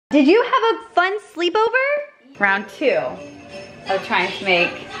Did you have a fun sleepover? Round 2 of trying to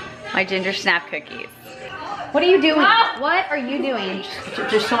make my ginger snap cookies. What are you doing? What are you doing?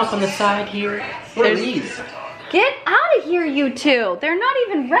 Just some up on the side here. What are these? Get out of here, you two. They're not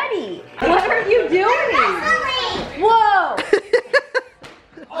even ready. What are you doing? Whoa.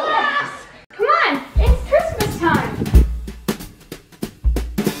 Come on, it's Christmas time.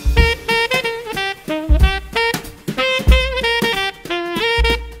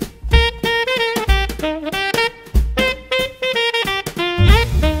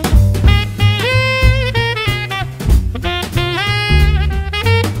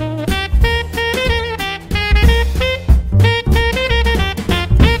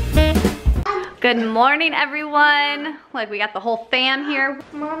 Good morning, everyone. Look, we got the whole fam here.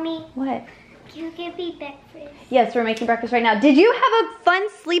 Mommy. What? Can you give me breakfast? Yes, we're making breakfast right now. Did you have a fun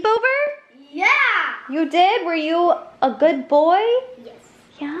sleepover? Yeah. You did? Were you a good boy? Yes.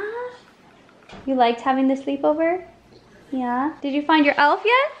 Yeah? You liked having the sleepover? Yeah? Did you find your elf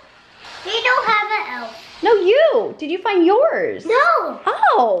yet? They don't have an elf. No, you. Did you find yours? No.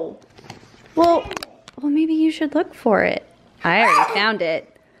 Oh. Well, maybe you should look for it. I already found it.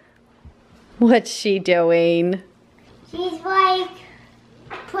 What's she doing? She's like,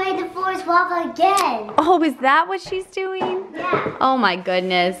 play the forest lava again. Oh, is that what she's doing? Yeah. Oh my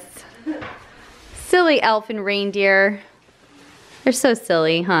goodness. Silly elf and reindeer. They're so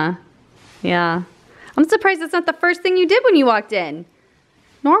silly, huh? Yeah. I'm surprised that's not the first thing you did when you walked in.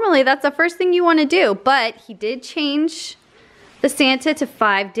 Normally, that's the first thing you want to do, but he did change the Santa to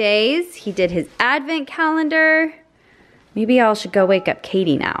 5 days. He did his advent calendar. Maybe I should go wake up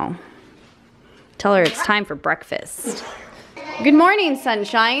Katie now. Tell her it's time for breakfast. Good morning,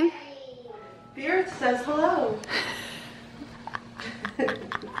 sunshine. The earth says hello.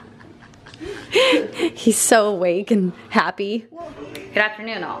 He's so awake and happy. Good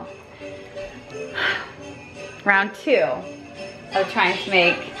afternoon, all. Round 2 of trying to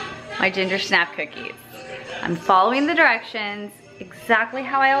make my ginger snap cookies. I'm following the directions exactly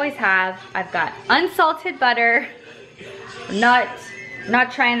how I always have. I've got unsalted butter. Not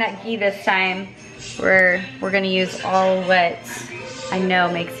trying that ghee this time. We're gonna use all what I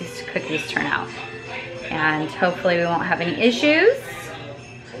know makes these cookies turn out. And hopefully we won't have any issues.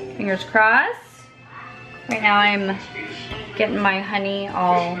 Fingers crossed. Right now I'm getting my honey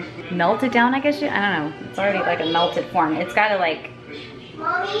all melted down, I guess. I don't know. It's already like a melted form. It's gotta like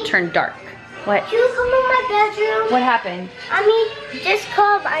Mommy, turn dark. What? can you come in my bedroom? What happened? I mean, just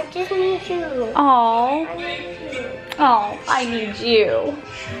come. I just need you. Oh, I need you. oh, I need you.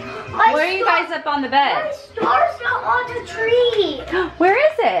 Where are you guys up on the My bed? star's not on the tree. Where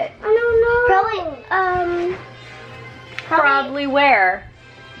is it? I don't know. Probably where?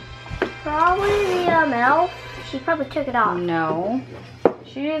 Probably the elf. She probably took it off. No,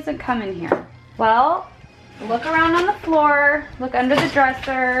 she doesn't come in here. Well, look around on the floor, look under the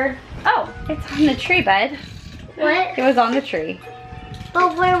dresser. Oh, it's on the tree, bud. What? It was on the tree.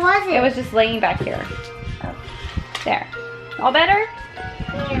 But where was it? It was just laying back here. Oh, there. All better?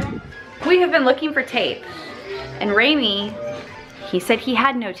 Yeah. We have been looking for tape. And Raimi, he said he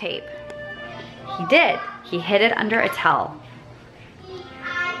had no tape. He did. He hid it under a towel.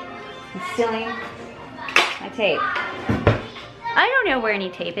 He's stealing my tape. I don't know where any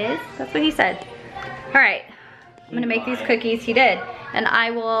tape is. That's what he said. All right, I'm gonna make these cookies. He did. And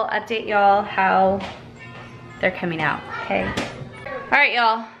I will update y'all how they're coming out, okay? All right,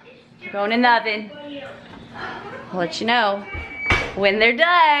 y'all, going in the oven. I'll let you know when they're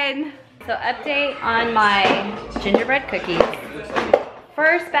done. So update on my gingerbread cookies.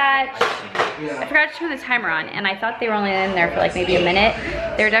 First batch, I forgot to turn the timer on and I thought they were only in there for like maybe a minute.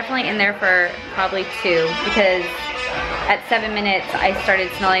 They were definitely in there for probably 2 because at 7 minutes I started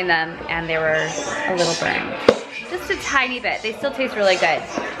smelling them and they were a little burned. Just a tiny bit. They still taste really good.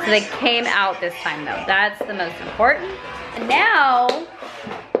 So they came out this time though. That's the most important. And now,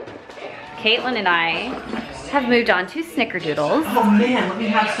 Caitlin and I have moved on to snickerdoodles. Oh man, let me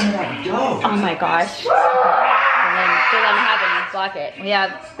have some of that dough. Oh my gosh. And then fill them have a bucket. We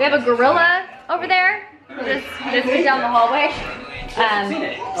have a gorilla over there. Just down the hallway.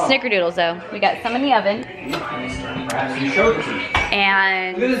 Snickerdoodles though. We got some in the oven.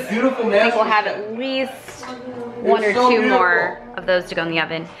 And Look at this beautiful I think we'll have at least 1 or 2 more of those to go in the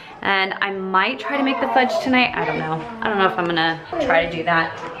oven. And I might try to make the fudge tonight. I don't know. I don't know if I'm gonna try to do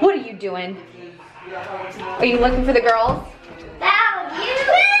that. What are you doing? Are you looking for the girls? That was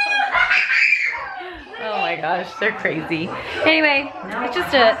Oh my gosh, they're crazy. Anyway, it's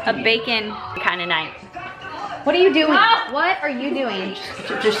just a bacon kind of night. What are you doing? What are you doing?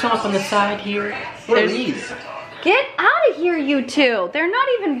 Just some up on the side here. What are these? Get out of here, you two. They're not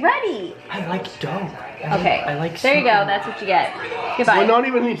even ready. I like dough. Okay, I like there you go. That's what you get. Goodbye. We're not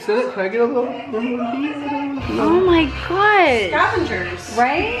even in Senate. Can I get a little? Oh my god. Scavengers.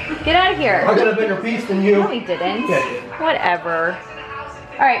 Right? Get out of here. I got a bigger piece than you. No, we didn't. Yeah. Whatever.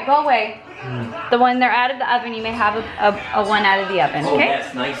 All right, go away. The one they're out of the oven, you may have a one out of the oven, Oh, okay?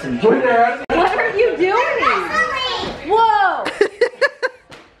 that's nice and When they're out of the- What are you doing? Whoa!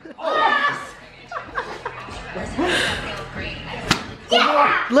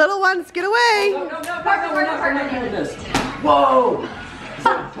 Little ones, get away. Whoa! Is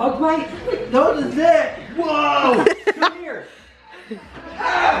that a bug bite? No, this is it. Whoa! Come here.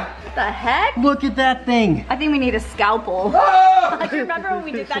 The heck? Look at that thing. I think we need a scalpel. Oh, Do you remember when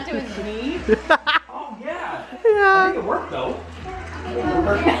we did that to his knee? oh yeah. I Yeah. think it worked though.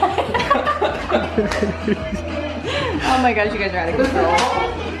 Oh my gosh, you guys are out of control.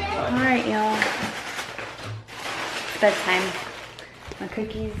 All right, y'all. It's bedtime. My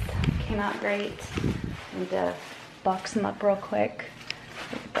cookies came out great. Need to box them up real quick.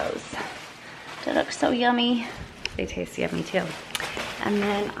 Look at those. They look so yummy. They taste yummy too. And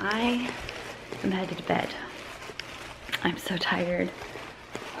then I am headed to bed. I'm so tired.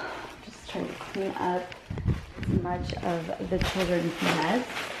 Just trying to clean up as much of the children's mess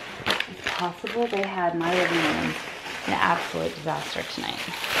as possible. They had my living room an absolute disaster tonight.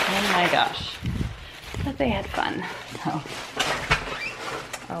 Oh my gosh. But they had fun, so.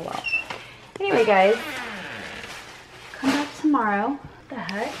 Oh well. Anyway, guys, come back tomorrow. What the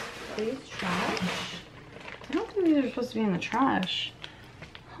heck? Please, trash? I don't think these are supposed to be in the trash.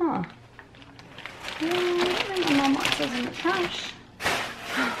 Huh. I don't know what says in the trash.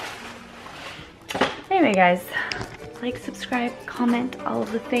 Anyway, guys, like, subscribe, comment, all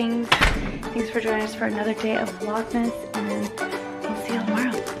of the things. Thanks for joining us for another day of Vlogmas, and we'll see you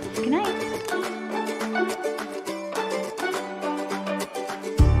tomorrow. Good night.